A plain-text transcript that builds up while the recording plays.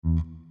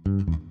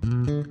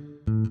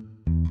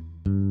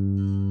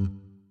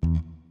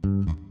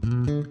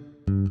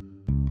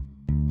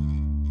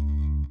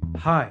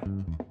Hi,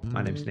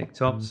 my name's Nick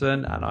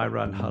Thompson and I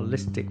run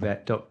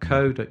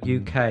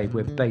holisticvet.co.uk.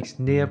 We're based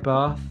near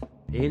Bath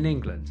in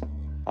England.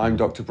 I'm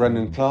Dr.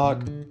 Brendan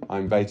Clark.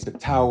 I'm based at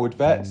Towerwood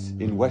Vets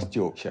in West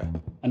Yorkshire.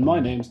 And my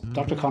name's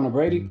Dr. Conor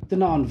Brady, the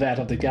non-vet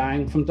of the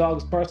gang from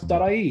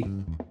dogsbirth.ie.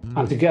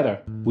 And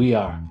together, we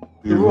are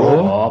The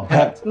Raw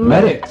Pet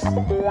Medics.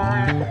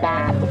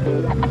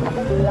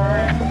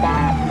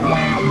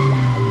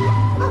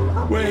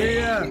 We're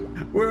here.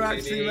 We're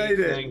actually made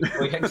it.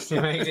 We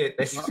actually made it.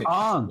 This is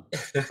On.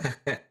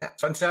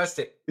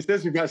 Fantastic. It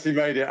says we've actually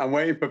made it. I'm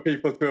waiting for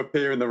people to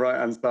appear in the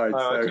right-hand side.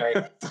 Oh, so.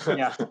 okay.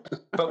 Yeah.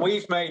 But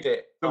we've made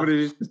it. Somebody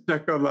needs to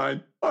check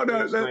online. Oh,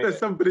 no, there's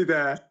somebody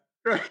there.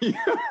 Great.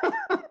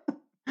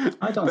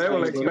 I don't They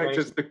will think expect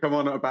us to come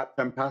on at about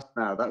 10 past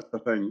now. That's the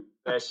thing.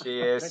 There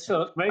she is.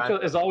 Rachel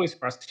is always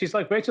first.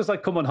 Rachel's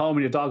like coming home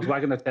and your dog's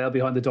wagging their tail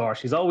behind the door.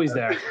 She's always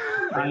there.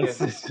 And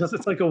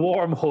it's like a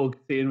warm hug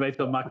seeing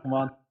Rachel Mack come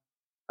on.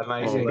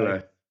 Amazing.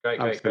 Oh, great.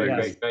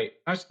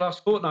 How's the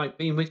last fortnight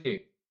been with you?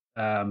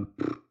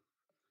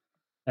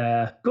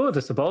 Good, I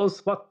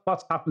suppose.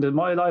 What's happened in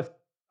my life?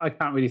 I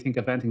can't really think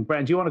of anything.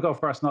 Brent, do you want to go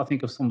first? And I'll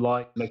think of some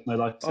light, make my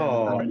life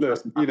sound. Look,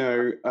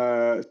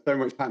 so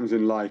much happens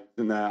in life,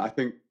 isn't there? I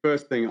think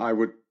first thing I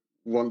would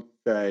want to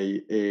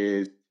say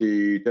is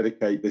to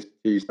dedicate this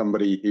to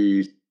somebody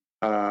who's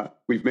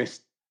we've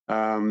missed.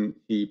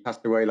 He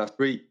passed away last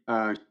week.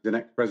 She's the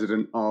next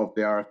president of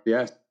the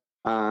RFBS.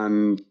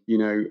 And,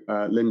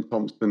 Lynn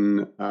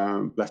Thompson,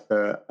 bless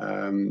her,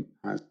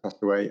 has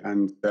passed away.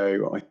 And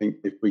so I think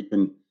if we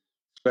can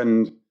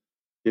spend,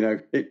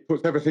 it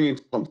puts everything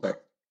into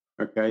context.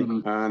 Okay.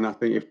 Mm-hmm. And I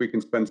think if we can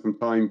spend some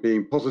time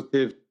being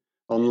positive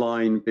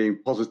online, being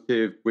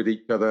positive with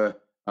each other,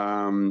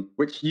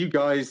 which you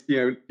guys,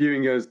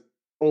 viewing us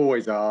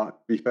always are, to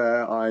be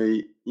fair,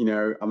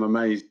 I'm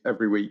amazed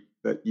every week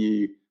that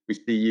we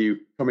see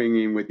you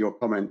coming in with your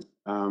comments.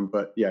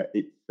 But yeah,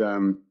 it's,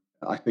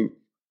 I think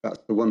that's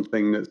the one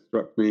thing that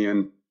struck me,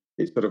 and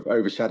it sort of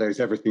overshadows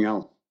everything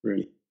else,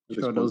 really.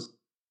 Sure does.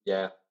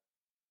 Yeah.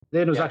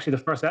 Lynn was actually the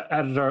first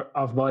editor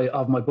of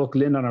my book,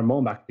 Lynn and her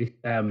mum, actually.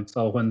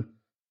 So when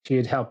she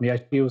had helped me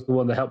out, she was the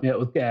one that helped me out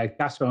with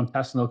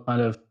gastrointestinal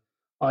kind of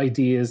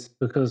ideas,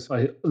 because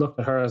I looked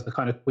at her as the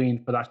kind of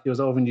queen for that. She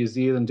was over in New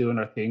Zealand doing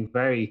her thing,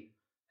 very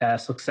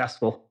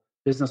successful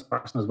business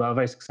person as well,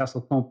 very successful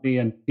company,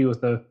 and she was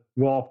the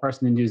raw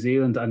person in New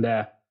Zealand and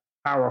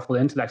powerful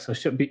intellect. So it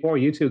should be, or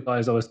you two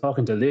guys, I was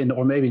talking to Lynn,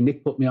 or maybe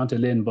Nick put me onto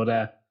Lynn,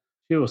 but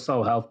she was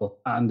so helpful.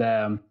 And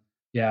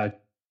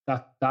that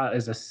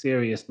is a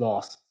serious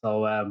loss.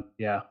 So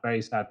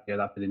very sad to hear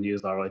that bit of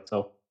news. All right,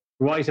 so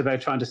right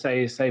about trying to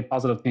say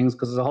positive things,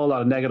 because there's a whole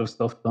lot of negative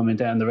stuff coming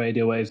down the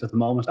radio waves at the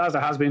moment, as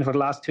there has been for the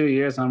last 2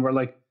 years, and we're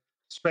like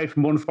straight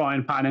from one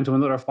frying pan into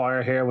another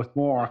fire here with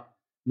more.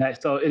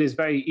 So it is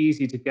very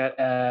easy to get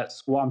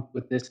swamped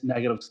with this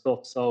negative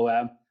stuff. So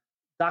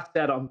that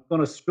said, I'm going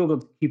to struggle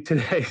to keep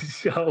today's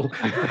show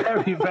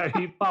very,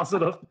 very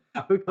positive,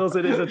 because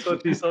it is a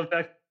touchy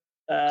subject.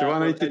 Do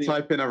I need to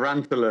type in a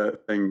rant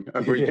alert thing?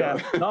 I'm just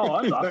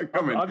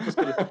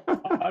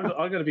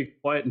going to be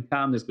quiet and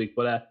calm this week,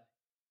 but I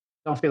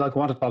don't feel like I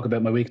want to talk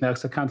about my week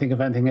next. I can't think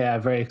of anything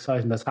very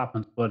exciting that's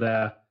happened, but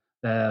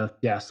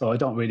so I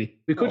don't really.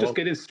 We could just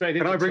get in straight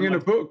into. Can I bring in a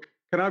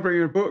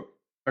book?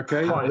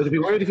 Okay. Oh, it would be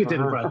weird if you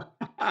didn't, Brad.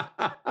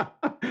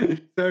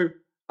 So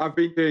I've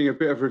been doing a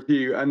bit of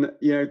review, and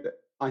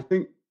I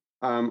think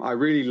I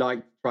really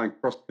like to try and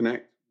cross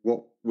connect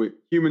what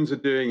humans are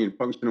doing in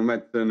functional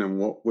medicine and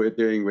what we're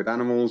doing with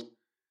animals.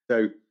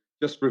 So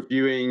just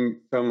reviewing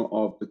some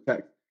of the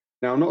text.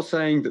 Now, I'm not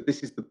saying that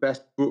this is the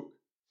best book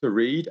to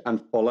read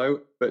and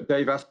follow, but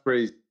Dave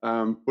Asprey's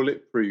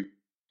Bulletproof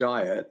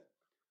Diet,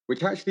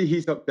 which actually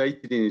he's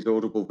updated in his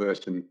Audible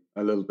version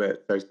a little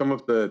bit. So some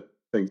of the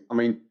things,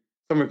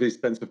 some of his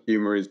sense of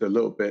humor is a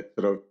little bit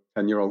sort of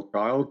 10-year-old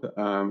child.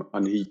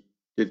 And he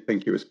did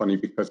think it was funny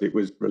because it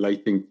was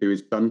relating to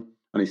his son,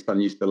 and his son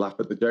used to laugh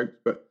at the jokes.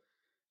 But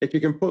if you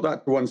can put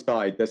that to one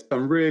side, there's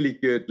some really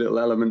good little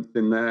elements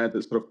in there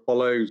that sort of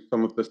follow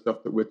some of the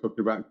stuff that we're talking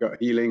about: gut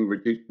healing,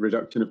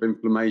 reduction of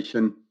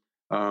inflammation.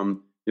 If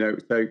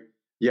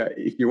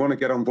you want to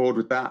get on board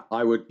with that,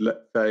 I would,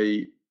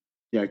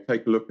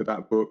 take a look at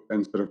that book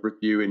and sort of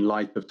review in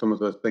light of some of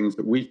the things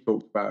that we've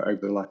talked about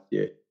over the last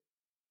year.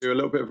 Do a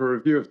little bit of a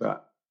review of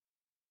that.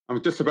 I'm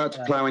just about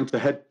to plow into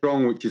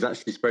Headstrong, which is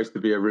actually supposed to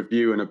be a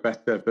review and a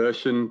better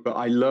version, but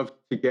I love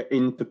to get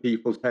into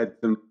people's heads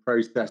and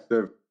process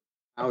of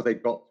how they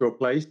got to a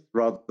place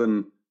rather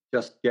than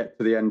just get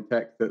to the end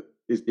text that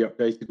is the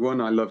updated one.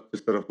 I love to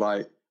sort of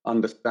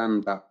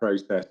understand that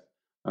process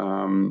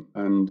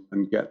and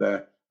get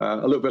there. A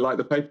little bit like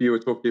the paper you were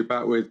talking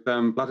about with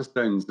bladder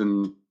stones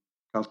and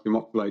calcium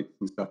oxalates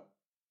and stuff.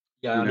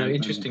 Yeah, I know,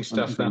 interesting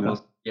stuff. That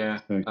was,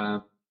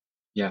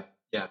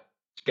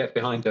 to get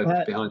behind the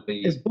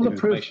is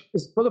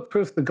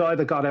Bulletproof the guy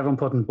that got everyone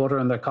putting butter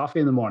in their coffee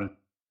in the morning?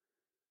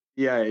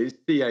 Yeah, it's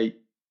C8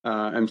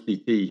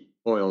 MCT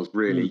oils,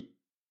 really.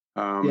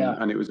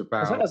 And it was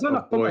about has that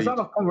not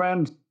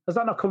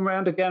come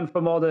around again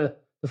from all the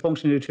the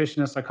functional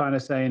nutritionists are kind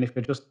of saying if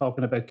you're just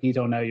talking about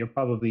keto now, you're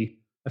probably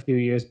a few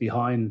years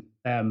behind.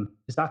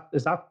 Is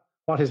that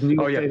what his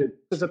new Oh yeah. updated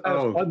is about?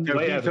 Oh I'm no,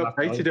 way he's out of that.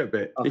 updated it a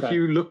bit. If Okay.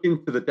 you look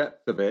into the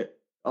depths of it,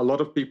 a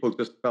lot of people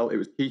just felt it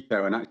was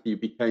keto, and actually you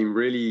became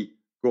really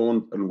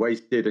gaunt and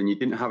wasted, and you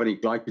didn't have any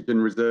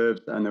glycogen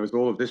reserves, and there was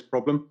all of this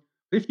problem.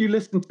 But if you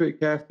listen to it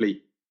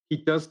carefully, he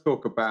does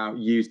talk about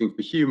using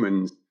for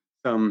humans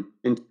some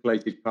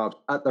intercalated carbs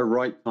at the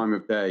right time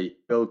of day,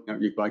 building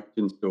up your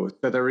glycogen stores.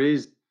 So there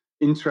is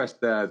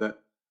interest there that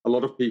a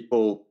lot of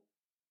people,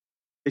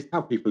 it's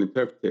how people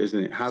interpret it,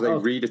 isn't it? How they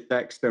read a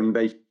text and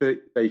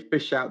they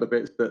fish out the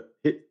bits that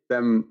hit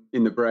them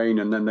in the brain,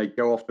 and then they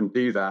go off and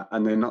do that,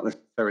 and they're not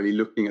necessarily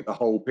looking at the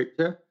whole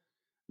picture.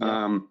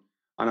 Yeah.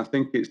 And I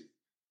think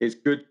it's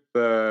good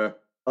for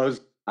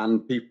us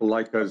and people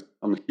like us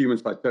on the human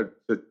side to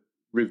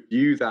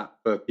review that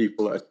for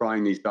people that are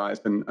trying these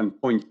diets,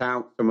 and point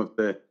out some of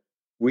the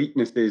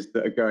weaknesses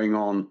that are going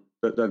on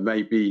that they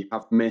maybe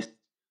have missed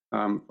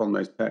from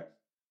those texts.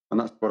 And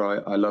that's what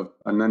I love.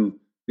 And then,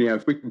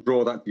 if we can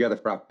draw that together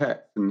for our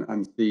pets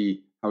and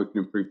see how we can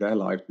improve their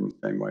lives in the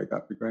same way,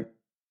 that'd be great.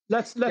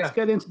 Let's Yeah.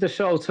 get into the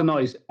show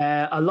tonight.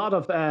 A lot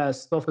of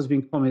stuff has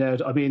been coming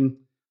out. I mean,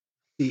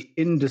 the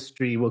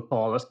industry will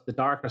call it the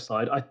darker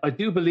side. I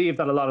do believe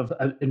that a lot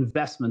of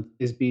investment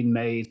is being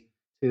made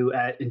to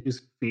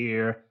induce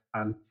fear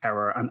and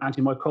terror, and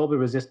antimicrobial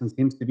resistance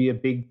seems to be a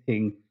big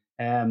thing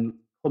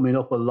coming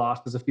up a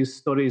lot. There's a few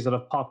studies that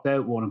have popped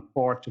out, one in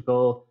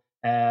Portugal,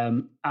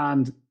 and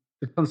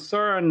the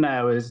concern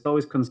now is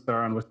always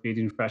concern with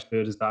feeding fresh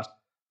food is that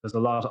there's a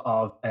lot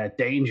of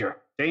danger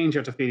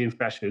to feeding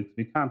fresh food.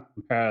 We can't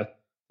compare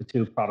the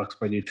two products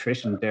for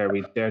nutrition. Dare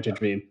we dare to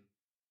dream?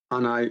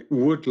 And I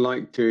would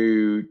like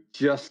to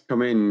just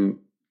come in.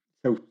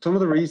 So some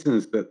of the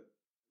reasons that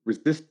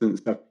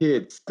resistance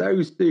appeared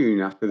so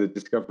soon after the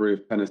discovery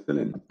of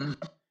penicillin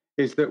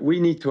is that we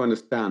need to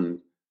understand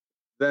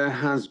there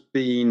has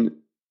been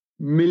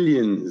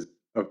millions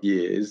of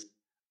years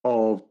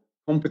of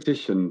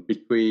competition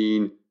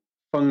between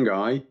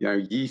fungi,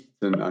 yeasts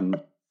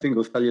and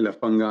single cellular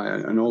fungi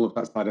and all of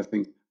that side of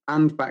things,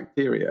 and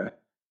bacteria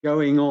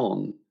going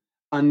on.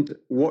 And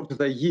what do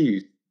they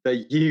use?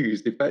 They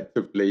use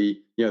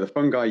effectively, the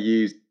fungi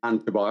use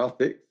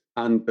antibiotics,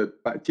 and the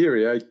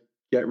bacteria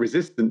get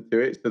resistant to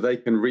it so they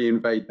can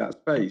reinvade that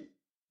space.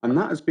 And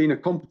that has been a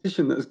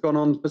competition that has gone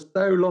on for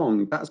so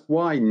long. That's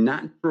why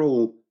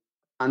natural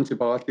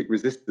antibiotic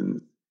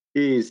resistance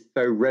is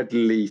so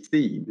readily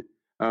seen.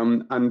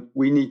 And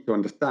we need to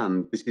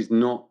understand this is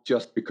not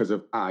just because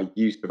of our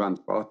use of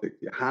antibiotics.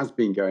 It has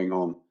been going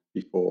on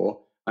before.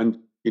 And,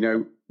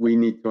 we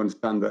need to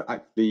understand that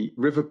actually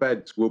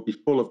riverbeds will be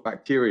full of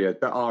bacteria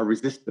that are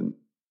resistant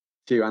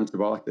to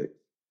antibiotics.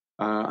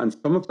 And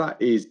some of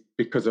that is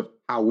because of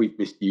how we've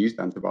misused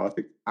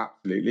antibiotics,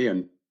 absolutely,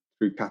 and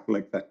through cattle,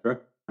 etc.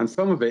 And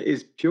some of it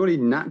is purely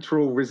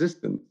natural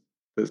resistance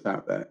that's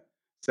out there.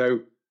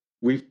 So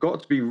we've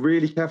got to be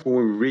really careful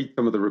when we read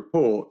some of the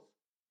reports,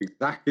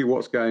 exactly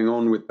what's going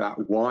on with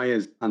that. Why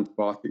is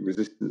antibiotic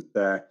resistance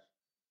there?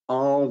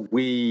 Are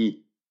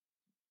we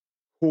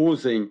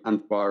causing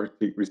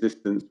antibiotic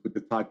resistance with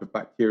the type of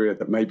bacteria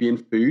that may be in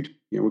food?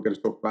 We're going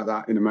to talk about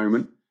that in a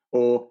moment.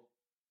 Or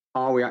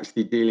are we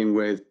actually dealing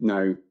with,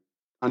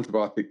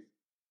 antibiotic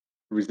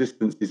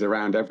resistance is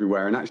around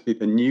everywhere? And actually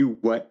the new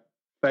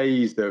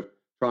phase of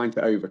trying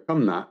to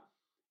overcome that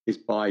is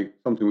by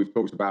something we've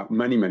talked about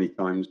many, many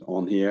times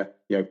on here,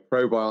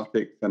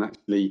 probiotics, and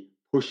actually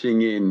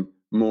pushing in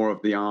more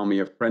of the army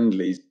of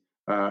friendlies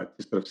to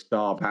sort of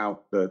starve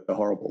out the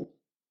horribles.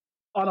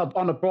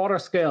 On a broader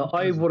scale,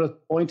 I would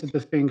have pointed the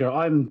finger.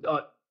 I'm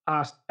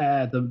at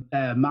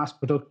the mass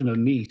production of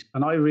meat,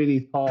 and I really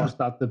thought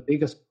that the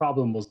biggest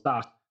problem was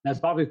that. And it's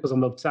probably because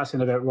I'm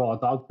obsessing about raw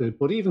dog food.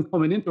 But even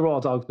coming into raw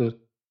dog food,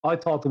 I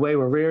thought the way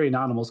we're rearing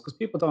animals, because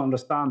people don't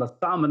understand that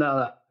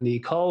Salmonella and E.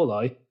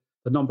 coli,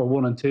 the number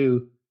 1 and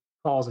 2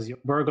 causes,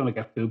 we're going to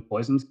get food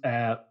poisons.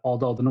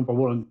 Although the number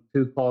 1 and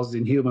 2 causes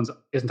in humans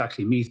isn't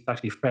actually meat; it's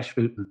actually fresh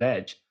fruit and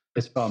veg.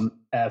 It's from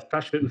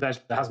fresh fruit and veg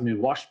that hasn't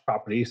been washed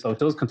properly, so it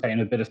does contain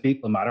a bit of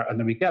fecal matter, and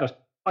then we get it.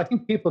 I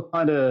think people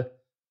kind of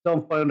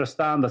don't quite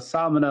understand that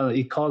Salmonella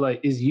E. coli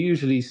is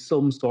usually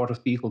some sort of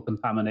fecal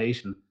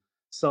contamination.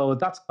 So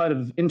that's kind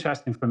of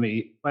interesting for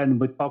me when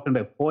we're talking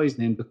about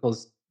poisoning,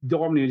 because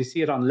normally when you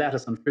see it on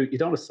lettuce and fruit, you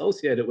don't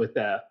associate it with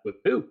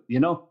food,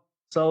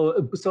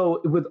 So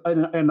with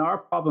in our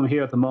problem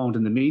here at the moment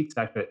in the meat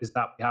sector is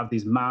that we have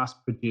these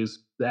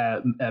mass-produced,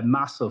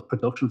 massive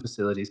production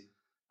facilities,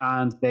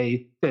 and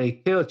they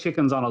kill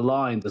chickens on a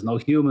line. There's no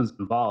humans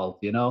involved.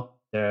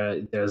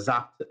 They're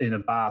zapped in a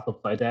bath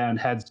upside down,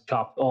 heads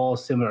chopped, all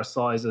similar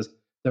sizes.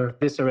 They're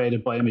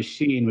eviscerated by a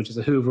machine, which is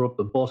a Hoover up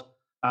the butt,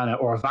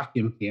 or a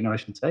vacuum cleaner, I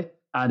should say,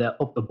 and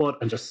up the butt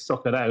and just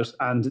suck it out.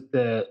 And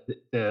the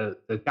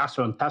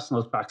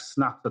gastrointestinal tract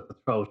snaps at the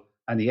throat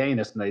and the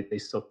anus, and they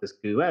suck this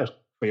goo out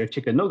for your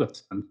chicken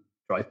nuggets and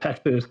dry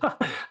pet food.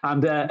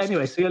 And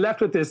anyway, so you're left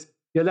with this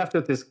you're left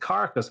with this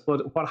carcass.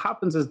 But what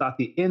happens is that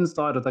the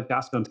inside of the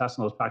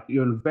gastrointestinal tract,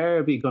 you're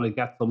invariably going to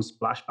get some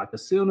splashback.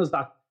 As soon as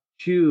that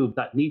tube,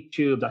 that neat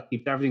tube that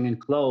keeps everything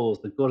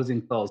enclosed, the gut is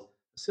enclosed,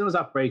 as soon as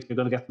that breaks, you're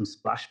going to get some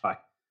splashback.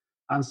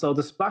 And so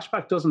the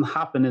splashback doesn't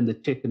happen in the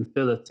chicken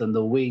fillets and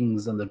the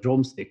wings and the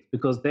drumsticks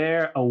because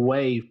they're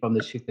away from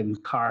the chicken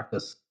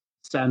carcass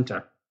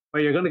center.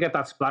 Where you're going to get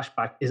that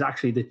splashback is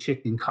actually the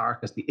chicken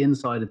carcass, the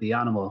inside of the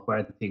animal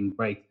where the thing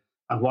breaks.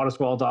 And what is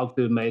raw dog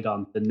food made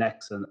on? The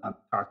necks and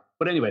carcass.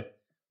 But anyway,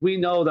 we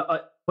know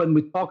that when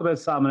we talk about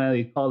Salmonella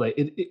E. coli,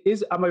 it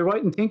is, am I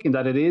right in thinking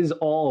that it is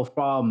all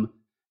from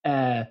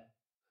uh,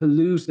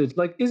 polluted?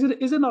 Like, is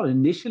it not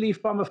initially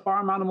from a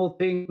farm animal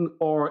thing,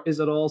 or is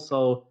it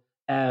also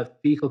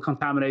fecal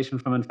contamination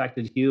from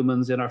infected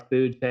humans in our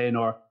food chain?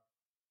 Or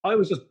I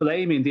was just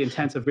blaming the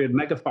intensive reared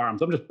mega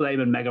farms. I'm just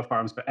blaming mega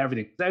farms for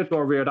everything. Because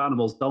outdoor reared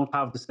animals don't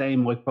have the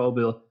same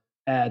microbial,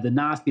 the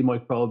nasty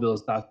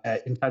microbials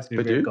that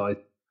intensively They reared do? guys.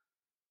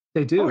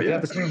 They Oh, do. They have yeah,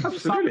 the same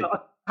absolutely.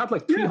 had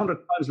like Yeah. 300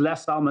 times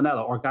less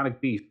salmonella organic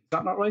beef. Is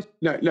that not right?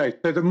 No, no.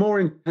 So the more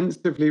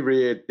intensively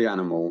reared the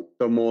animal,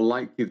 the more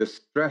likely the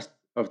stress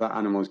of that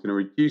animal is going to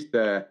reduce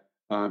their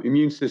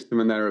immune system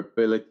and their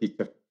ability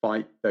to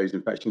fight those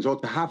infections, or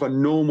to have a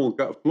normal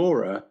gut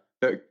flora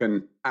that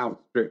can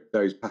outstrip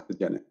those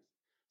pathogenics.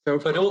 So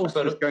of But course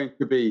there's also, going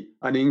to be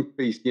an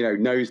increase,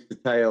 nose to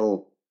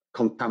tail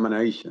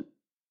contamination.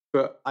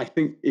 But I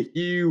think if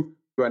you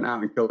went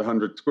out and killed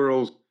 100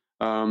 squirrels,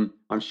 I'm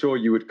sure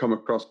you would come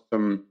across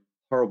some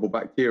horrible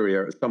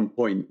bacteria at some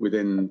point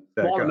within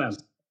their Small guts.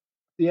 amounts.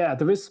 Yeah,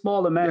 there is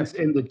small Yeah. amounts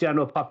in the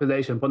general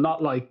population, but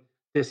not like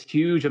this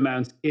huge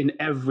amounts in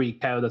every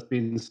cow that's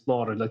being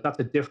slaughtered. Like that's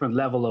a different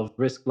level of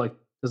risk. Like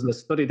there's a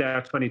study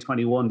there,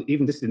 2021,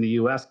 even this in the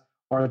US,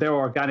 or their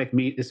organic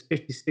meat is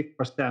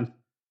 56%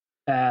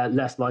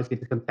 less likely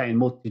to contain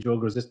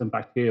multi-drug resistant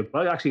bacteria.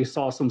 But I actually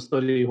saw some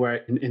study where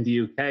in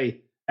the UK,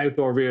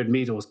 outdoor reared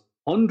meat was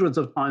hundreds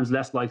of times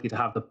less likely to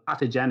have the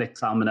pathogenic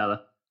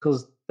salmonella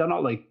because they're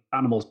not like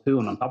animals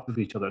pooing on top of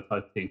each other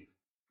type thing.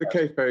 The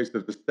CAFOs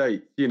of the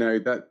States,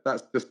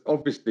 that's just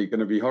obviously going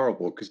to be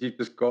horrible because you've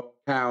just got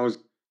cows,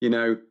 you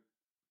know,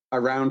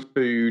 around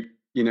food,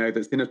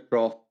 that's in a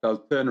trough. They'll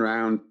turn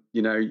around,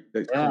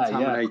 that's Yeah, of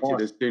contaminated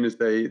course. as soon as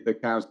the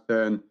cows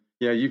turn.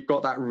 You've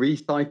got that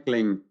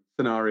recycling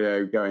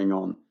scenario going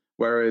on.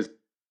 Whereas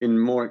in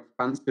more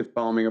expansive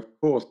farming, of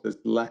course, there's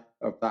less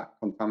of that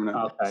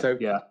contaminant. Okay, So,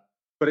 yeah.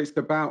 but it's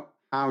about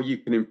how you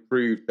can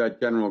improve their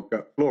general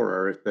gut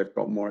flora if they've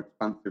got more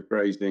expansive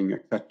grazing,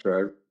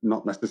 etc.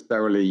 Not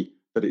necessarily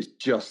that it's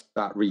just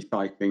that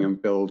recycling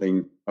and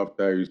building of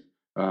those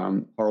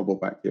horrible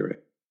bacteria.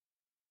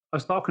 I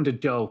was talking to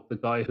Joe, the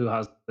guy who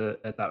has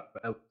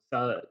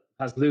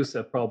has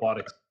Luca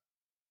probiotics,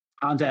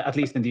 and at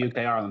least in the UK,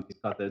 Ireland, he's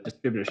got the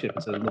distributorship.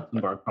 It's a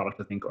Luxembourg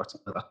product, I think, or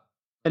something like that.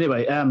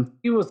 Anyway,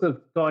 he was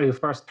the guy who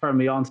first turned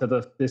me on to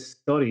this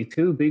study,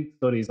 two big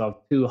studies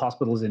of two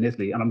hospitals in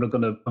Italy, and I'm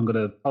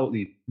gonna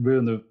totally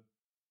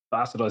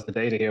bastardize the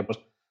data here, but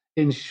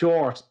in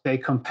short, they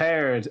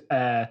compared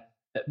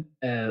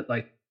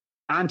like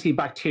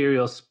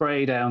antibacterial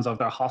spray downs of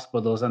their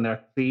hospitals and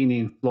their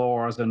cleaning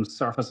floors and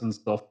surface and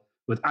stuff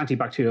with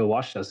antibacterial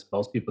wash, as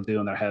most people do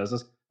in their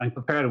houses, and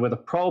compared it with a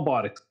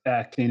probiotic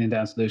cleaning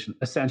down solution,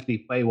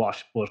 essentially whey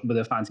wash, but with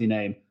a fancy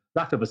name,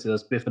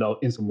 lactobacillus bifido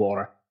in some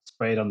water,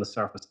 sprayed on the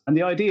surface. And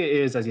the idea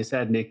is, as you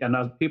said, Nick, and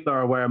as people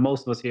are aware,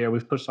 most of us here,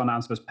 we've touched on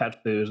Answer's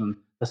pet food and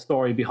the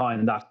story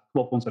behind that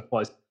come up once or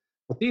twice.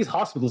 But these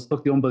hospitals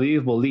took the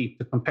unbelievable leap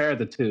to compare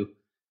the two.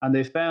 And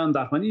they found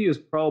that when you use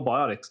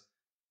probiotics,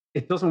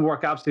 it doesn't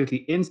work absolutely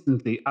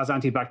instantly as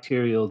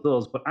antibacterial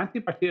does, but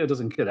antibacterial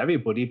doesn't kill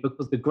everybody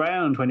because the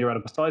ground, when you're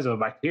at the size of a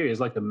bacteria, is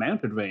like a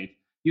mountain range.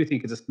 You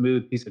think it's a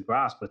smooth piece of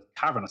grass, but it's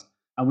cavernous.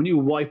 And when you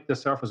wipe the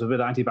surface with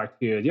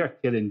antibacterial, you're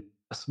killing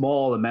a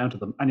small amount of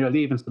them, and you're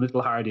leaving some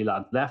little hardy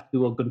lads left who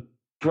will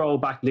grow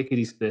back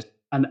lickety split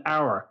an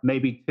hour,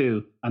 maybe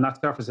two, and that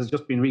surface has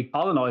just been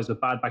recolonized with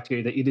bad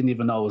bacteria that you didn't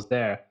even know was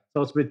there.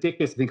 So it's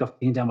ridiculous to think of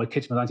cleaning down my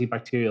kitchen with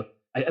antibacterial.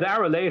 An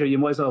hour later, you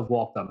might as well have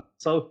walked on it.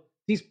 So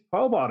these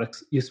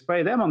probiotics, you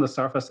spray them on the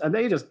surface and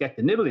they just get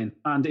the nibbling.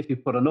 And if you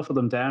put enough of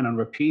them down and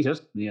repeat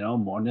it,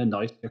 morning and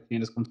night, your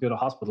cleaners come through the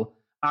hospital.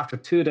 After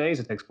 2 days,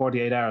 it takes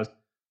 48 hours.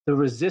 The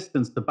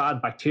resistance to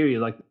bad bacteria,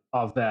 like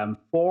of them,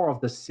 4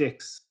 of the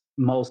 6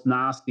 most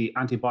nasty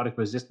antibiotic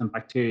resistant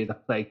bacteria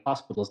that plague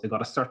hospitals, they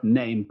got a certain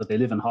name, but they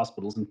live in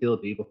hospitals and kill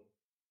people.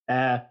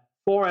 Uh,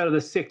 4 out of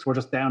the 6 were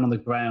just down on the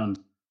ground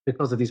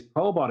because of these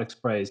probiotic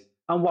sprays.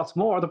 And what's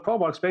more, the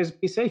probiotic sprays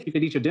be safe. You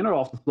could eat your dinner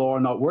off the floor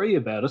and not worry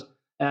about it.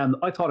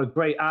 I thought a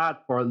great ad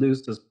for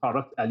Luca's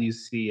product,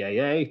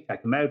 LUCAA.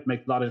 Check them out.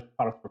 Make a lot of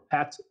product for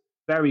pets.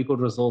 Very good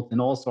result in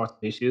all sorts of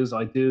issues.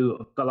 I've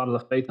got a lot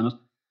of faith in it.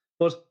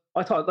 But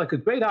I thought like a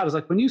great ad is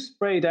like when you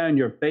spray down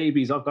your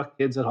babies. I've got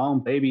kids at home,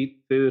 baby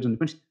food, and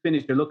when you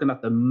finish, you're looking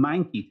at the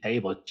manky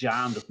table,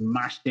 jam just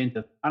mashed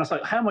into, and it's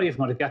like, how am I even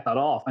going to get that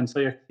off? And so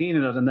you're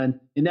cleaning it, and then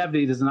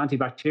inevitably there's an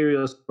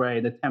antibacterial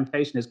spray. The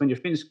temptation is when you're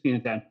finished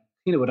cleaning it down,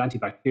 clean it with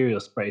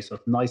antibacterial spray so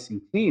it's nice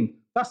and clean.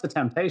 That's the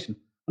temptation.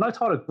 And I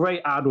thought a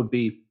great ad would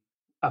be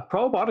a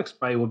probiotic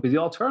spray would be the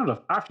alternative.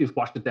 After you've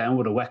washed it down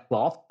with a wet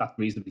cloth, that's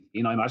reasonably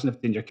clean. I imagine if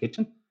it's in your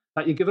kitchen,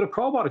 that you give it a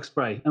probiotic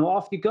spray and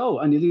off you go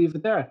and you leave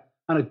it there.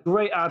 And a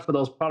great ad for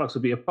those products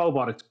would be a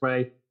probiotic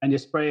spray, and you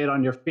spray it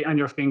on your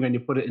finger and you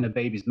put it in a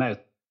baby's mouth.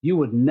 You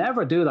would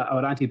never do that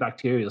with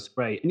antibacterial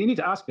spray. And you need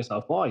to ask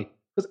yourself why.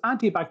 Because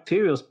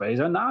antibacterial sprays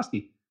are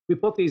nasty. We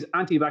put these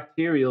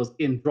antibacterials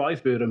in dry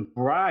food and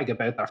brag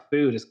about their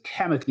food is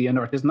chemically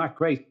inert. Isn't that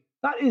great?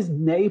 That is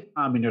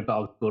napalm in your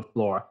dog's gut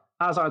flora,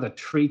 as are the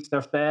treats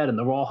they're fed and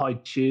the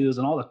rawhide chews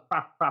and all the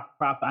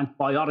crap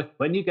antibiotic.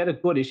 When you get a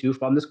good issue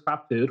from this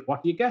crap food,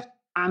 what do you get?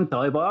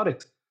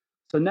 Antibiotics.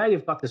 So now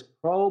you've got this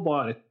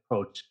probiotic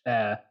approach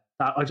that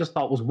I just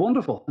thought was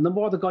wonderful. And the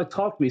more the guy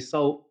talked to me,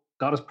 so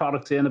got his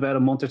products in about a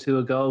month or two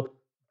ago.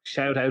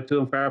 Shout out to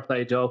him, fair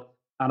play, Joe.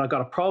 And I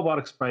got a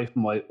probiotic spray for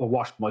my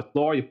wash for my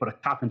floor. You put a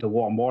cap into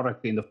warm water,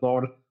 clean the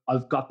floor.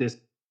 I've got this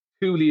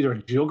 2 liter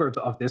jugger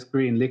of this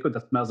green liquid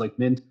that smells like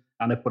mint,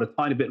 and I put a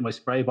tiny bit in my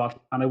spray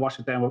bottle and I wash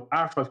it down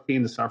after I've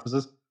cleaned the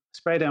surfaces.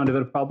 Spray down a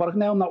bit of probiotic.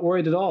 Now I'm not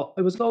worried at all.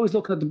 I was always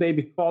looking at the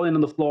baby crawling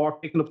on the floor,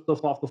 picking up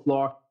stuff off the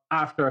floor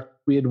after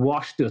we had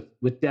washed it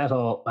with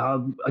Dettol.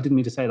 I didn't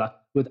mean to say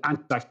that, with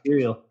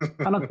antibacterial.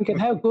 And I'm thinking,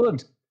 how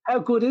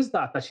good is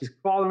that she's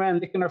crawling around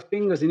licking her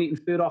fingers and eating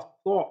food off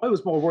the floor? I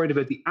was more worried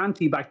about the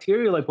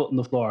antibacterial I put on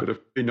the floor. Bit of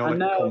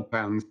phenolic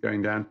compounds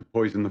going down to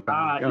poison the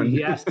family.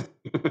 Yes,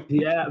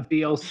 yeah,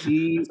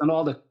 VOCs and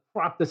all the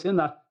crap that's in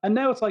that. And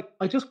now it's like,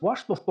 I just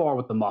washed the floor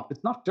with the mop.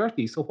 It's not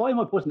dirty. So why am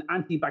I putting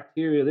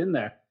antibacterial in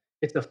there?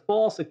 It's a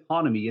false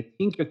economy. You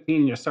think you're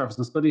cleaning your surface,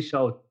 and studies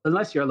show,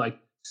 unless you're like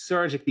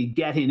surgically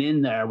getting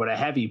in there with a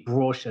heavy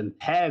brush and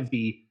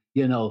heavy,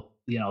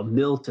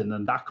 Milton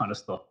and that kind of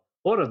stuff.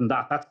 Other than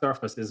that, that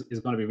surface is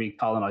going to be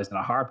recolonized in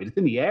a heartbeat. It's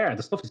in the air.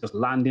 The stuff is just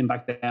landing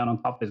back down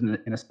on top of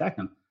it in a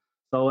second.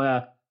 So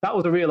that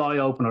was a real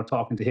eye-opener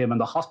talking to him. And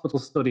the hospital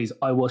studies,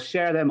 I will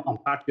share them on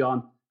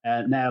Patreon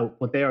now,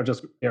 but they're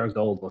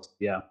gold dust,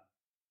 yeah.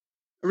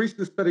 A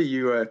recent study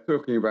you were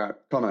talking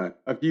about, Connor,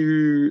 have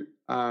you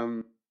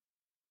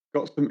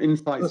got some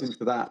insights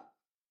into that?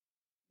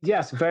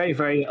 Yes, very,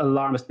 very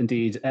alarmist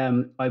indeed.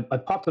 I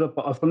popped it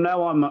up. From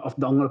now on, I'm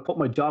going to put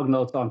my jog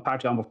notes on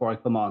Patreon before I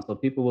come on. So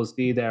people will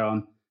see there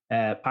on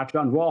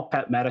Patreon, Raw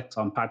Pet Medics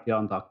on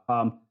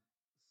patreon.com.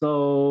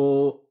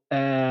 So,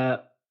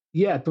 there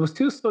was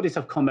 2 studies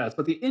have come out.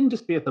 But the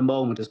industry at the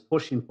moment is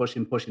pushing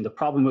the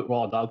problem with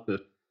raw dog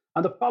food.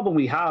 And the problem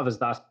we have is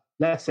that,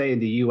 let's say in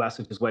the US,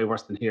 which is way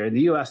worse than here, in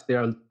the US,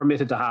 they're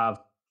permitted to have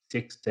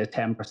 6 to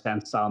 10%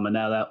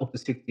 salmonella, up to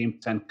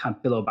 16%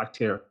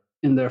 campylobacteria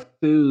in their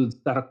foods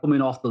that are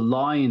coming off the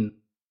line,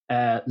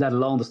 let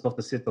alone the stuff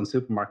that sits on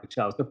supermarket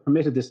shelves. They're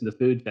permitted this in the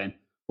food chain.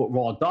 But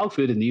raw dog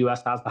food in the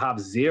US has to have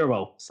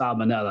 0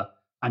 salmonella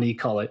and E.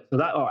 coli, so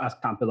that, or as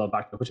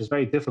campylobacter, which is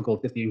very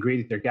difficult if the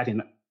ingredients you're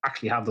getting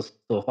actually have the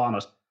stuff on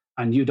it,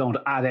 and you don't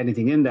add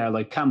anything in there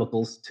like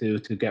chemicals to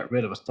get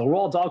rid of it. So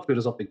raw dog food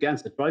is up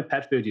against it. Dry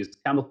pet food uses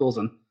chemicals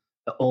and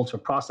ultra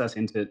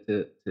processing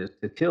to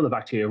kill the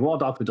bacteria. Raw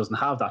dog food doesn't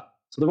have that.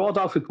 So the raw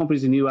dog food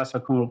companies in the US are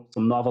coming up with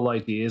some novel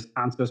ideas.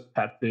 Answers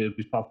Pet Food,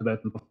 we've talked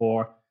about them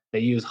before. They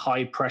use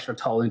high pressure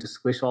tolling to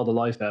squish all the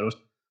life out of it.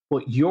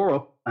 But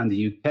Europe and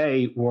the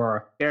UK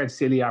were scared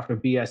silly after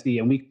BSE,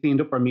 and we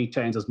cleaned up our meat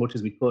chains as much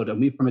as we could,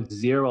 and we permit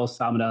 0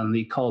 salmonella and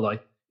E. coli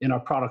in our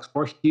products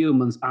for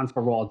humans and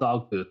for raw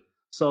dog food.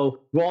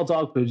 So raw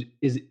dog food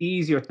is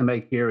easier to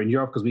make here in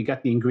Europe because we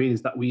get the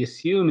ingredients that we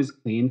assume is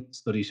clean.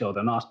 Studies show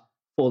they're not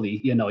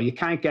fully. You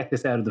can't get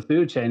this out of the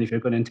food chain if you're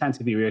going to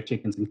intensively rear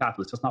chickens and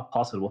cattle. It's just not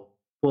possible.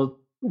 But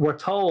we're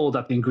told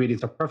that the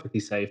ingredients are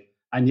perfectly safe.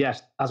 And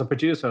yet, as a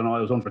producer, and I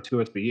was on for 2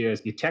 or 3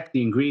 years, you check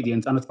the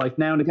ingredients and it's like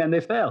now and again they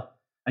fail.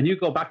 And you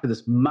go back to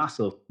this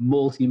massive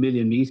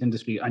multi-million meat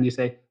industry and you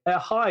say,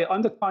 hi,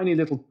 I'm the tiny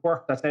little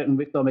twerp that's out in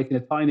Wicklow making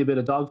a tiny bit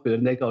of dog food.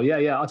 And they go,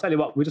 yeah, I'll tell you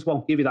what, we just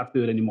won't give you that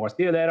food anymore.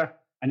 See you later.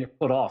 And you're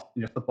cut off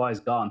and your supply is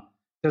gone.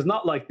 There's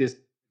not like this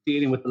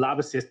dealing with the lab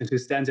assistant who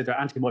sends out their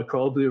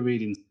antimicrobial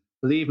readings.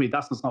 Believe me,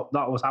 that's not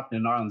what's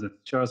happening in Ireland. It's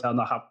sure as hell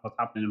not what's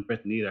happening in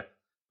Britain either.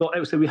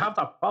 So we have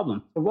that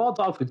problem. The raw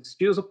dog food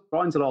stews up,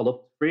 grinds it all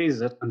up,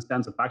 freezes it, and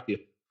sends it back to you.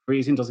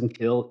 Freezing doesn't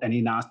kill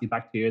any nasty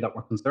bacteria that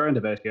we're concerned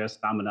about here,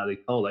 Salmonella, E.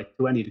 coli,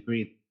 to any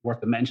degree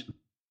worth a mention.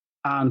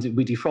 And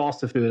we defrost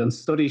the food, and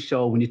studies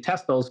show when you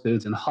test those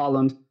foods in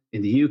Holland,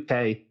 in the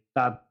UK,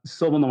 that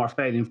some of them are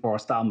failing for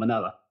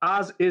Salmonella,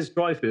 as is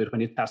dry food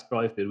when you test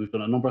dry food. We've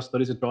done a number of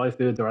studies of dry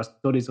food. There are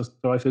studies of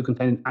dry food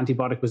containing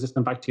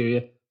antibiotic-resistant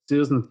bacteria.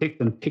 Susan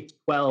Pickton picked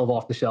 12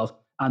 off the shelf,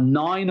 and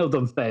 9 of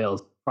them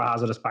failed for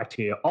hazardous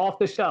bacteria off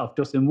the shelf,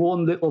 just in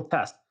one little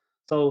test.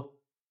 So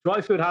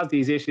dry food has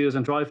these issues,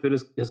 and dry food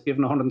has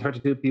given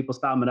 132 people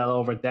salmonella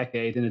over a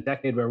decade, in a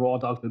decade where raw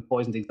dog food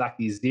poisoned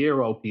exactly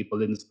 0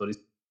 people in the studies.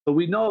 So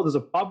we know there's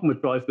a problem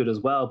with dry food as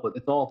well, but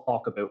it's all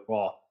talk about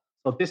raw.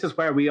 So this is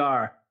where we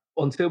are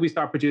until we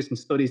start producing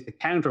studies to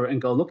counter it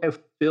and go, look how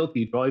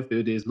filthy dry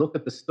food is. Look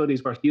at the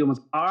studies where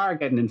humans are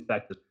getting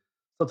infected.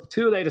 So the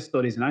two latest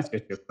studies, in answer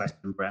to your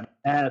question, Brent,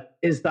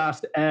 is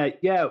that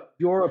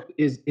Europe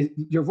is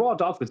your raw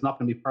dog food is not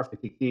going to be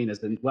perfectly clean, as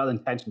well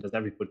intentioned as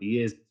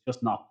everybody is. It's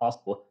just not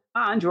possible.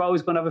 And you're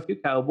always going to have a few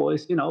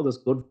cowboys. There's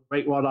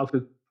great raw dog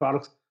food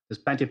products. There's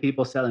plenty of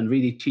people selling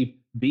really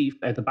cheap beef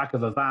at the back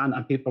of a van,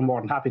 and people are more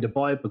than happy to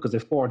buy it because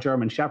they've 4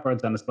 German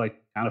Shepherds, and it's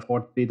like can't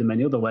afford to feed them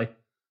any other way.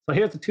 So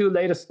here's the two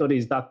latest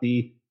studies that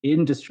the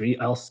industry,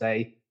 I'll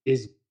say,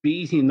 is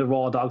beating the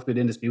raw dog food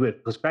industry with,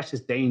 because fresh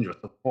is dangerous,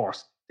 of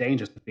course,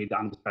 dangerous to feed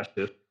animals fresh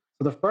food.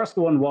 So the first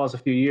one was a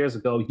few years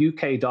ago,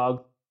 UK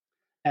dog,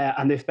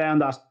 and they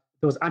found that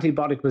there was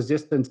antibiotic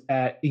resistant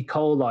E.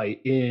 coli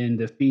in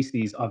the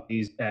feces of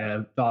these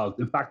dogs.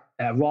 In fact,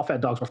 raw fed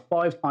dogs were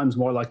 5 times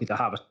more likely to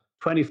have it.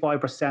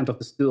 25% of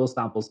the stool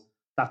samples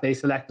that they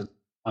selected.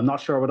 I'm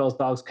not sure where those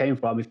dogs came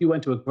from. If you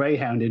went to a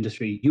greyhound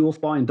industry, you will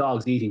find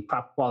dogs eating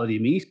crap quality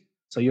meat.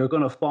 So you're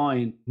going to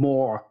find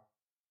more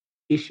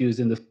issues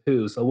in the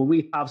poo. So when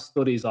we have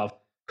studies of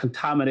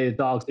contaminated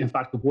dogs, in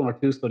fact, the 1 or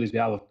 2 studies we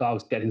have of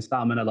dogs getting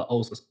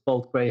salmonellosis,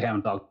 both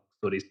greyhound dog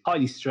studies,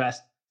 highly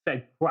stressed,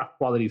 fed crap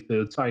quality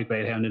food. Sorry,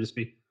 greyhound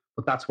industry,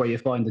 but that's where you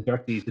find the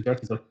dirty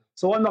stuff.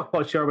 So I'm not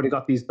quite sure where they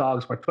got these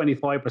dogs where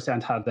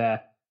 25%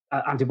 had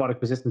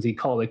antibiotic resistance E.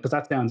 coli, because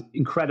that sounds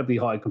incredibly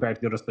high compared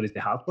to the other studies they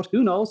have. But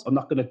who knows? I'm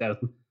not going to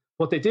doubt them.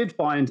 What they did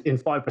find in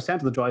 5%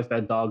 of the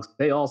dry-fed dogs,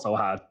 they also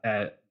had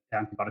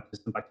antibiotic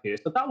resistant bacteria.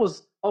 So that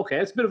was okay.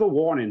 It's a bit of a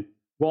warning.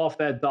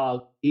 Raw-fed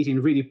dog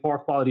eating really poor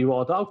quality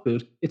raw dog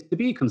food, it's to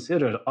be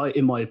considered,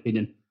 in my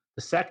opinion.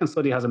 The second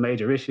study has a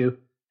major issue,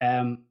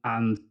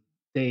 and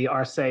they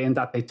are saying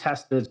that they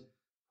tested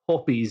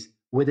puppies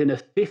within a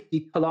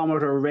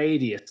 50-kilometer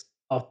radius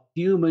of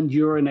human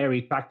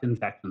urinary tract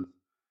infections.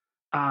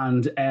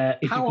 And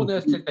how on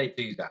earth did they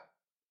do that?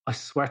 I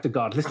swear to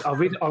God, listen, I'll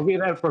read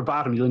it out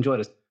verbatim. You'll enjoy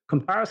this.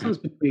 Comparisons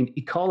between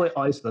E. coli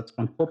isolates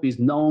from puppies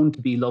known to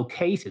be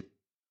located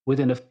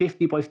within a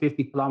 50 by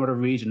 50-kilometer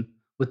region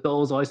with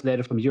those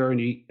isolated from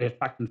urinary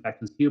tract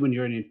infections, human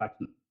urinary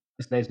infections,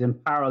 isolated in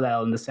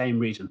parallel in the same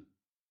region.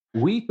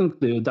 We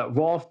conclude that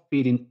raw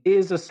feeding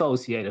is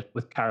associated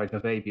with carriage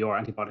of ABR,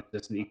 antibiotic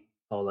resistant E.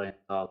 coli in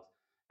dogs.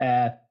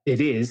 It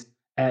is,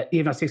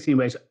 even at 16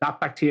 weeks, that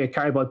bacteria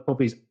carried by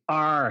puppies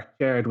are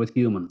shared with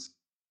humans.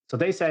 So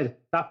they said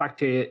that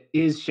bacteria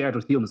is shared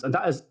with humans, and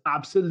that is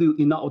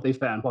absolutely not what they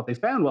found. What they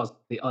found was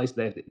they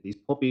isolated these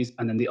puppies,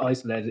 and then they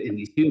isolated in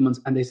these humans,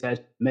 and they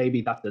said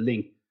maybe that's a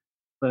link.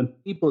 When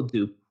people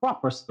do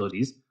proper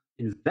studies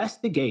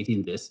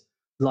investigating this,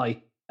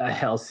 like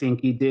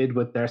Helsinki did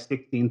with their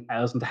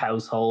 16,000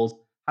 households,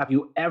 have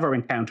you ever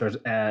encountered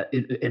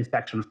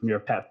infection from your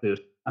pet food?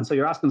 And so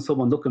you're asking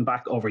someone looking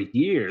back over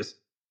years,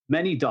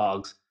 many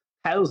dogs,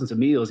 thousands of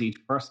meals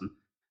each person,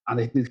 and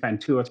they found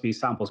 2 or 3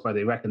 samples where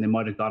they reckon they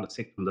might have got it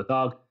sick from the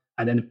dog.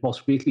 And then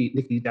most recently,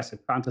 Nicky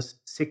Desciprantis,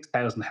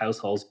 6,000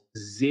 households,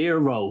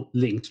 0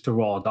 linked to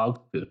raw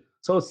dog food.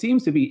 So it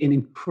seems to be an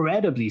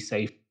incredibly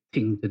safe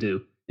thing to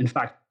do. In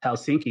fact,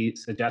 Helsinki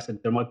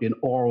suggested there might be an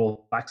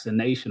oral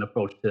vaccination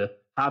approach to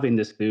having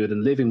this food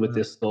and living with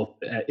this stuff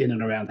in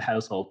and around the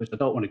household, which I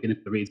don't want to get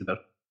into the reads about.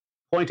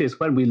 Point is,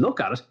 when we look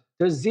at it,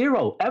 there's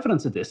 0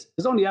 evidence of this.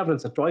 There's only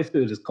evidence that dry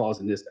food is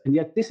causing this. And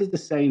yet this is the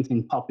same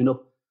thing popping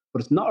up.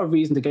 But it's not a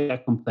reason to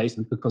get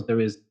complacent, because there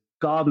is,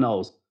 God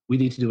knows, we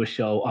need to do a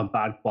show on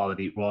bad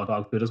quality raw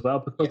dog food as well,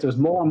 because there's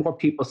more and more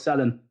people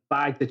selling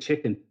bags of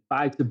chicken,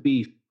 bags of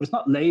beef, but it's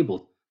not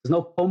labeled. There's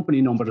no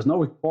company number. There's no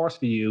recourse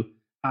for you.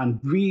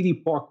 And really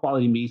poor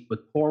quality meat with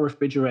poor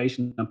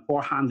refrigeration and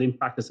poor handling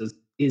practices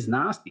is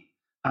nasty.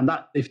 And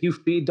that if you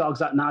feed dogs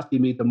that nasty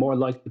meat, they're more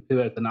likely to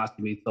poo out the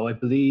nasty meat. So I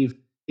believe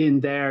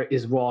in there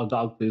is raw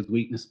dog food's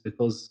weakness,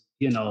 because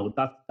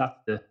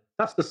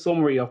that's the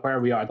summary of where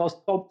we are. Those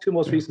 2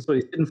 most recent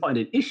studies didn't find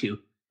an issue.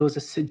 It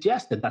was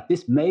suggested that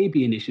this may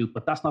be an issue,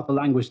 but that's not the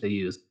language they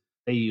use.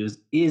 They use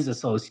is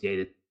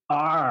associated,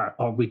 are,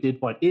 or we did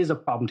find is a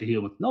problem to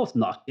humans. No, it's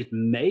not. It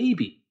may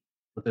be,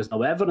 but there's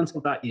no evidence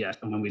of that yet.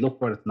 And when we look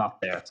for it, it's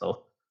not there.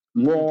 So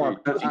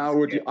more.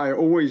 I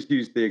always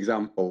use the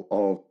example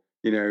of,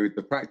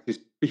 the practice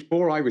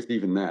before I was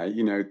even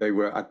there, they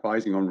were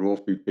advising on raw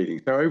food feeding.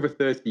 So over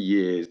 30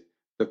 years,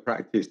 the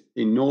practice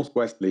in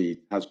Northwest Leeds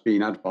has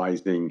been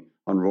advising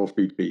on raw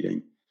food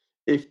feeding.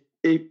 If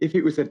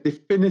it was a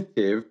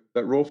definitive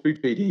that raw food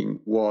feeding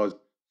was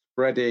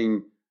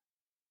spreading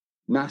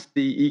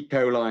nasty E.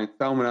 coli and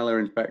salmonella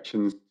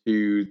infections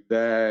to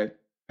their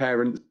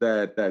parents,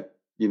 their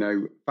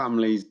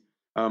families,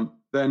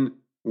 then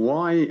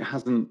why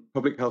hasn't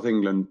Public Health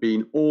England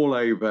been all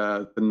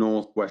over the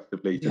northwest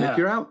of Leeds? And if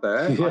you're out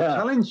there,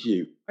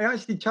 I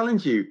actually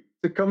challenge you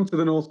to come to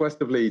the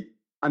northwest of Leeds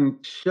and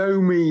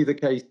show me the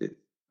cases,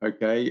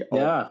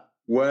 of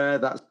where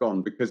that's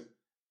gone, because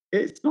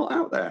it's not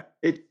out there.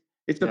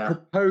 It's a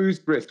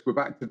proposed risk. We're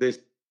back to this,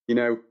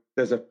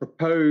 there's a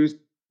proposed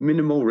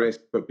minimal risk,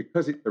 but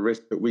because it's a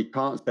risk that we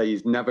can't say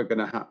is never going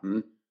to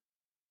happen,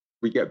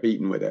 we get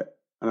beaten with it.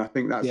 And I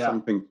think that's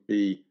something to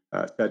be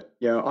said.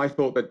 I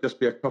thought there'd just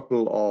be a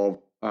couple of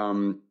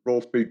raw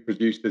food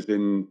producers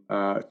in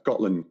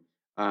Scotland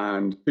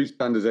and Food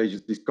Standards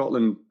Agency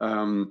Scotland,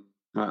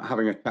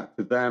 having a chat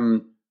to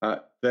them,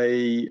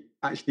 they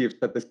actually have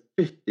said there's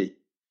 50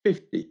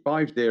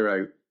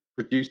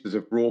 producers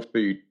of raw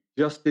food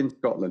just in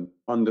Scotland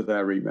under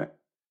their remit.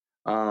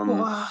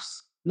 What?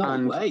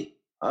 No way.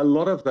 A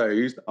lot of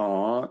those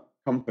are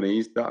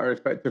companies that are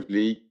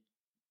effectively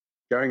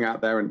going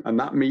out there, and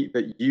that meat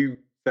that you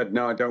said,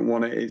 no, I don't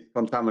want it, it's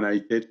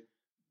contaminated.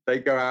 They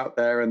go out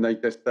there and they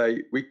just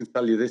say, we can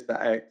sell you this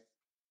at X.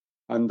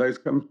 And those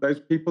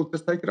people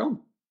just take it on.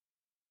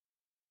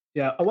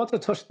 Yeah, I want to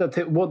touch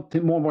that one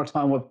more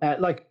time. With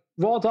like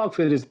raw dog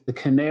food is the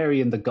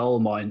canary in the coal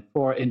mine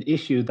for an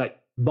issue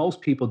that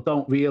most people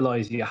don't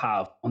realize you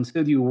have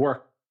until you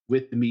work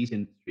with the meat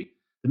industry.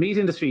 The meat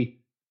industry,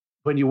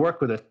 when you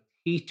work with it,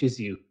 teaches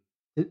you.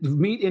 The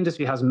meat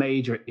industry has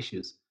major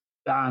issues,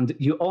 and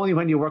you only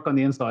when you work on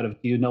the inside of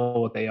it do you know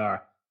what they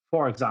are.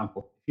 For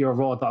example, if you're a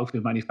raw dog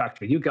food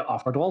manufacturer, you get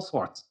offered all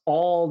sorts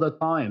all the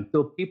time.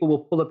 So people will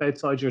pull up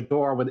outside your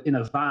door in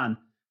a van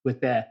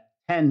with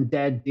 10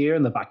 dead deer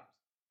in the back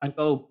and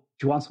go,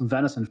 do you want some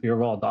venison for your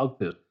raw dog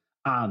food?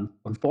 And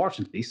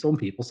unfortunately, some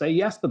people say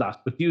yes to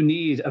that. But you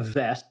need a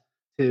vet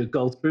to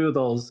go through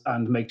those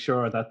and make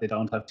sure that they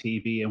don't have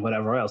TB and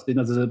whatever else. You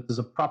know, there's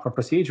a proper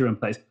procedure in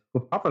place,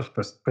 but proper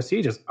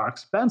procedures are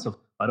expensive.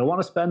 I don't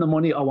want to spend the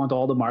money. I want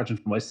all the margin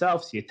for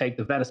myself. So you take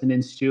the venison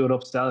in, stew it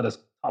up, sell it as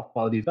top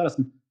quality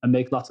venison and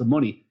make lots of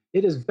money.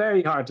 It is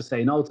very hard to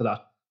say no to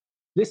that.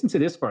 Listen to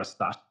this for a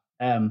stat.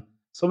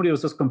 Somebody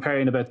was just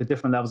comparing about the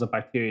different levels of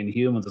bacteria in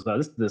humans as well.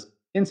 Listen to this.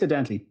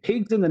 Incidentally,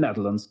 pigs in the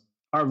Netherlands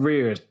are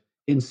reared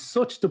in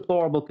such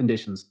deplorable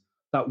conditions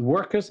that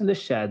workers in the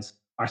sheds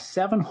are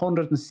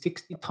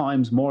 760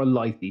 times more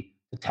likely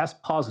to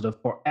test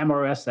positive for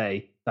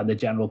MRSA than the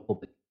general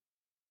public.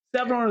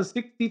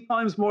 760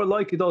 times more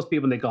likely those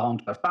people, they go home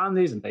to their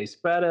families and they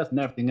spread it and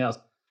everything else.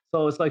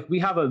 So it's like we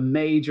have a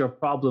major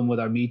problem with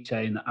our meat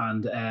chain,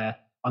 and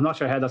I'm not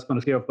sure how that's going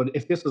to clear up, but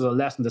if this was a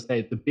lesson to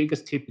say, the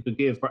biggest tip you could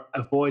give for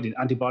avoiding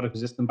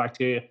antibiotic-resistant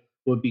bacteria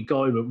would be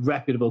going with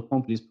reputable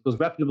companies, because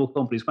reputable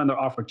companies, when they're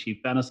offered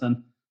cheap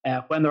venison,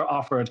 when they're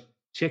offered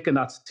chicken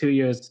that's 2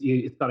 years,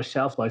 it's got a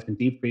shelf life in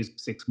deep freeze of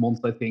 6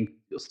 months, I think.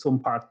 Some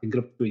parts can get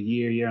up to a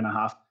year and a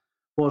half.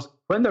 But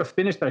when they're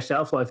finished their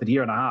shelf life at a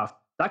year and a half,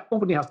 that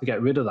company has to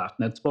get rid of that,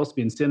 and it's supposed to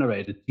be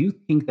incinerated. Do you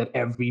think that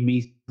every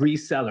meat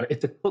reseller,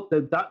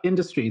 that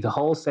industry, the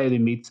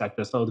wholesaling meat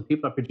sector, so the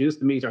people that produce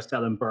the meat are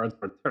selling birds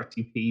for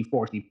 30p,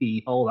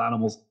 40p, whole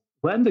animals.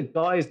 When the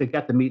guys that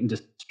get the meat and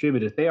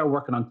distribute it, they are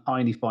working on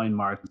tiny, fine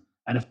margins.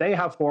 And if they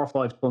have 4 or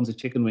 5 tons of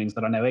chicken wings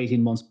that are now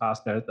 18 months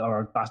past their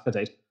basket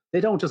date,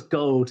 they don't just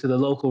go to the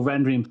local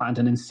rendering plant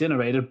and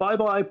incinerate it.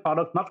 Bye-bye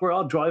product, not where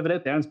I'll drive it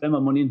out there and spend my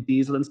money in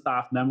diesel and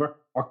staff member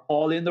or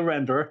call in the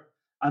renderer.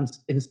 And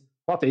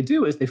what they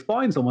do is they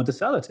find someone to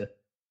sell it to.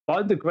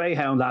 Find the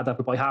greyhound lad that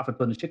will buy half a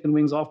ton of chicken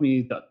wings off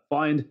me,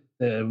 find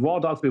the raw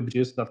dog food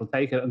producer that will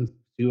take it and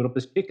do it up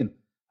as chicken.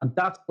 And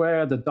that's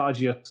where the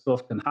dodgier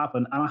stuff can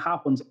happen. And it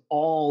happens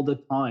all the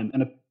time.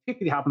 And it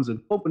particularly happens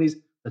with companies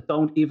that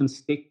don't even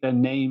stick their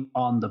name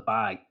on the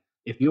bag.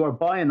 If you are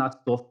buying that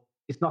stuff,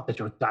 it's not that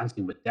you're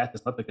dancing with death.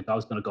 It's not like a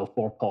dog's going to go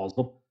 4 paws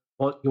up,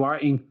 but you are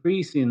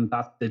increasing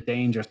the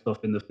danger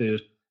stuff in the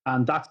food.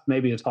 And that's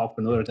maybe a talk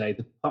for another day.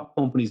 The top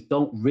companies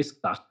don't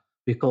risk that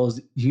because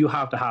you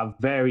have to have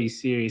very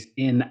serious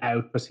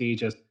in-out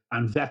procedures,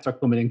 and vets are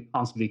coming in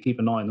constantly, keep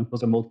an eye on them because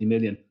they're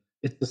multi-million.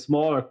 It's the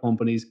smaller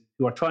companies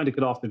who are trying to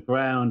get off the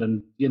ground,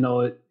 and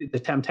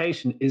the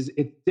temptation is,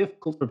 it's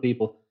difficult for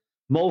people.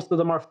 Most of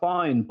them are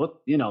fine,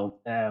 but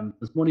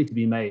there's money to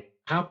be made.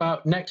 How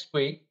about next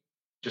week,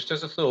 just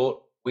as a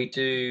thought, we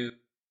do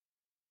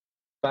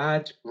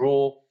bad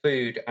raw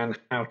food and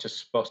how to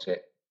spot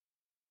it?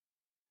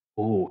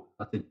 Oh,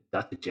 that's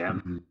a gem.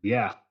 Mm-hmm.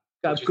 Yeah.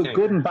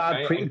 Good and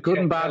bad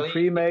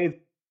pre-made.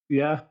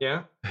 Yeah.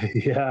 Yeah.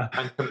 Yeah.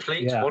 And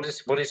complete. Yeah. What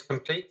is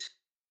complete?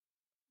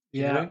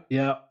 Yeah.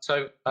 Yeah.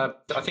 So I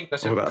think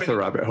that's a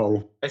rabbit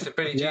hole. It's a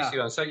pretty juicy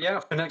one. So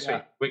for next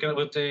week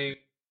we'll do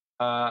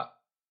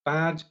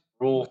bad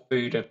raw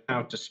food and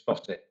how to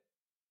spot it.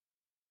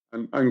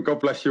 And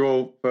God bless you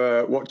all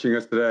for watching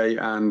us today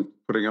and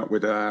putting up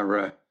with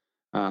our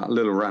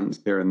little rants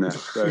here and there.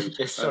 So,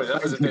 sorry,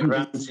 that was a bit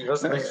ranty,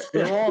 wasn't it?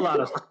 We're all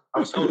at it. I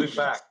was holding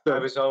back.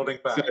 So,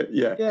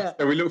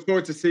 So we look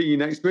forward to seeing you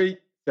next week.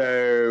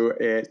 So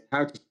it's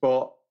how to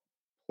spot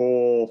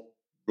poor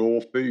raw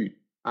food.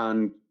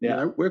 And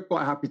we're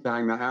quite happy to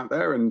hang that out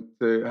there and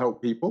to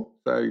help people.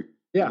 So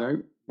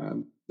we're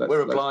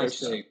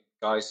obliged to,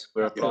 guys.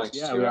 We're obliged to.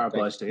 Yeah, we are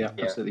obliged to. Yeah,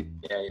 absolutely.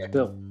 Yeah.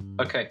 Cool.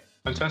 Okay,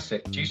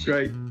 fantastic. Juicy.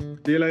 Great.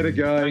 See you later,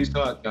 guys. Thanks a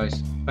lot,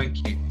 guys.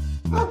 Thank you.